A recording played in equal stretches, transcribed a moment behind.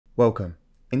Welcome.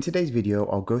 In today's video,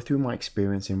 I'll go through my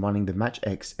experience in running the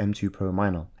MatchX M2Pro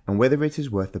miner and whether it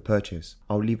is worth the purchase.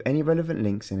 I'll leave any relevant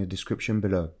links in the description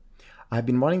below. I've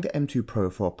been running the M2 Pro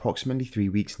for approximately 3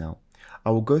 weeks now.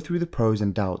 I will go through the pros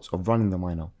and doubts of running the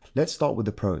miner. Let's start with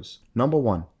the pros. Number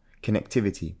 1.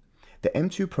 Connectivity. The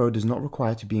M2 Pro does not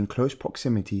require to be in close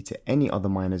proximity to any other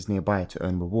miners nearby to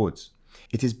earn rewards.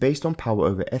 It is based on power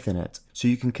over Ethernet, so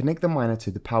you can connect the miner to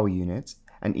the power unit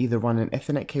and either run an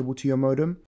Ethernet cable to your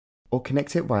modem or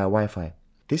connect it via Wi-Fi.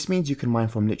 This means you can mine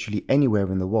from literally anywhere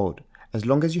in the world, as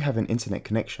long as you have an internet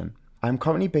connection. I am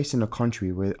currently based in a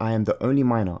country where I am the only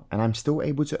miner and I'm still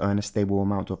able to earn a stable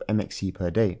amount of MXC per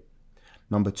day.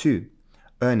 Number 2.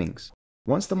 Earnings.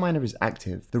 Once the miner is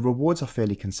active, the rewards are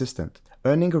fairly consistent,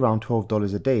 earning around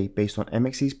 $12 a day based on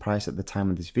MXC's price at the time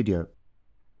of this video.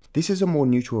 This is a more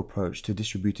neutral approach to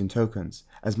distributing tokens,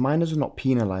 as miners are not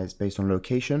penalized based on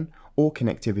location or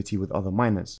connectivity with other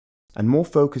miners, and more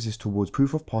focus is towards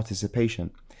proof of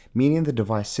participation, meaning the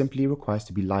device simply requires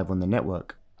to be live on the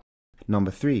network.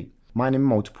 Number 3. Mining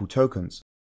multiple tokens.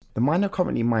 The miner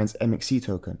currently mines MXC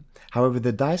token, however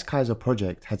the Dice Kaiser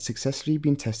project had successfully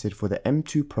been tested for the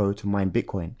M2 Pro to mine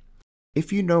Bitcoin.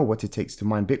 If you know what it takes to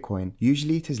mine Bitcoin,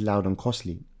 usually it is loud and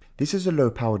costly. This is a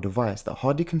low power device that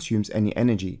hardly consumes any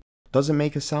energy, doesn't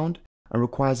make a sound, and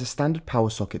requires a standard power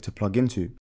socket to plug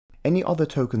into. Any other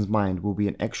tokens mined will be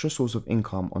an extra source of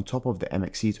income on top of the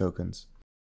MXC tokens.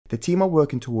 The team are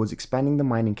working towards expanding the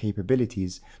mining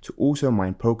capabilities to also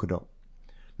mine Polkadot.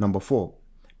 Number 4.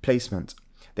 Placement.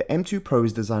 The M2 Pro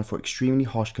is designed for extremely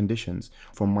harsh conditions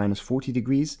from -40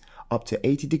 degrees up to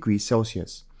 80 degrees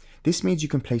Celsius. This means you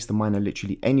can place the miner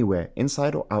literally anywhere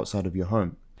inside or outside of your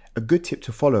home. A good tip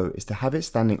to follow is to have it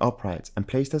standing upright and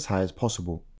placed as high as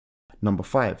possible. Number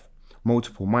 5.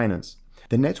 Multiple miners.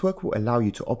 The network will allow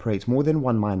you to operate more than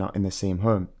one miner in the same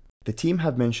home. The team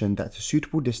have mentioned that a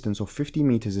suitable distance of 50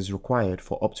 meters is required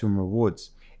for optimum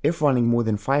rewards, if running more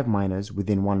than 5 miners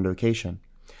within one location.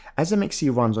 As MXC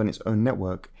runs on its own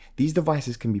network, these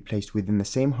devices can be placed within the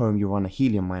same home you run a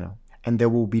helium miner, and there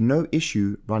will be no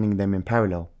issue running them in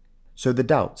parallel. So the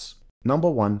doubts. Number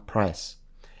 1. Price.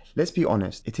 Let's be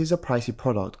honest, it is a pricey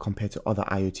product compared to other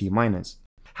IoT miners.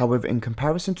 However, in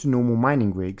comparison to normal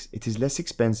mining rigs, it is less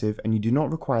expensive and you do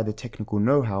not require the technical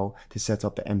know-how to set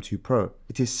up the M2 Pro.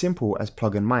 It is simple as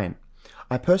plug and mine.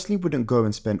 I personally wouldn't go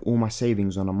and spend all my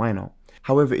savings on a miner.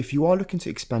 However, if you are looking to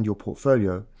expand your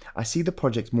portfolio, I see the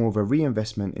project more of a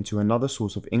reinvestment into another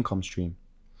source of income stream.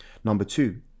 Number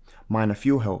 2. Miner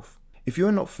fuel health. If you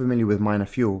are not familiar with miner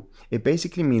fuel, it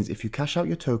basically means if you cash out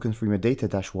your tokens from your Data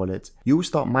Dash wallet, you will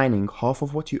start mining half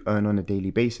of what you earn on a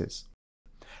daily basis.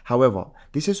 However,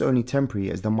 this is only temporary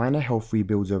as the miner health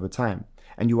rebuilds over time,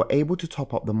 and you are able to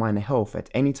top up the miner health at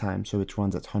any time so it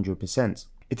runs at 100%.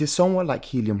 It is somewhat like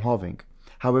helium halving,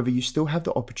 however you still have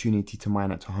the opportunity to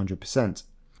mine at 100%.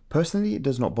 Personally, it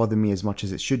does not bother me as much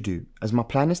as it should do, as my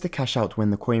plan is to cash out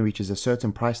when the coin reaches a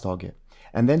certain price target,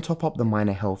 and then top up the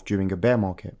miner health during a bear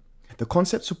market. The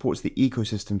concept supports the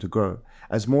ecosystem to grow,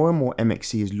 as more and more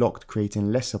MXC is locked,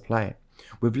 creating less supply.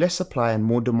 With less supply and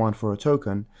more demand for a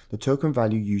token, the token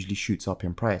value usually shoots up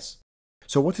in price.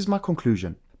 So what is my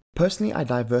conclusion? Personally, I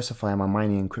diversify my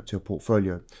mining and crypto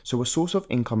portfolio, so a source of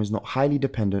income is not highly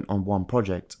dependent on one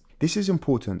project. This is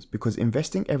important because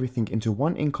investing everything into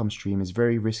one income stream is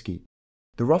very risky.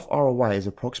 The rough ROI is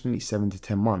approximately 7 to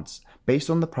 10 months, based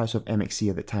on the price of MXC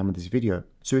at the time of this video.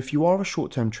 So if you are a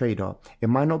short-term trader, it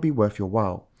might not be worth your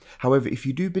while. However, if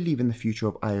you do believe in the future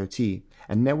of IoT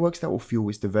and networks that will fuel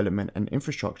its development and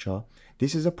infrastructure,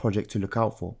 this is a project to look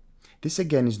out for. This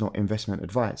again is not investment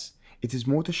advice. It is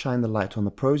more to shine the light on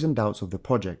the pros and doubts of the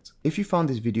project. If you found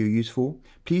this video useful,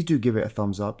 please do give it a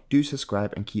thumbs up, do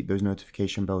subscribe and keep those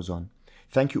notification bells on.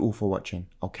 Thank you all for watching.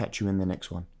 I'll catch you in the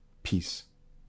next one. Peace.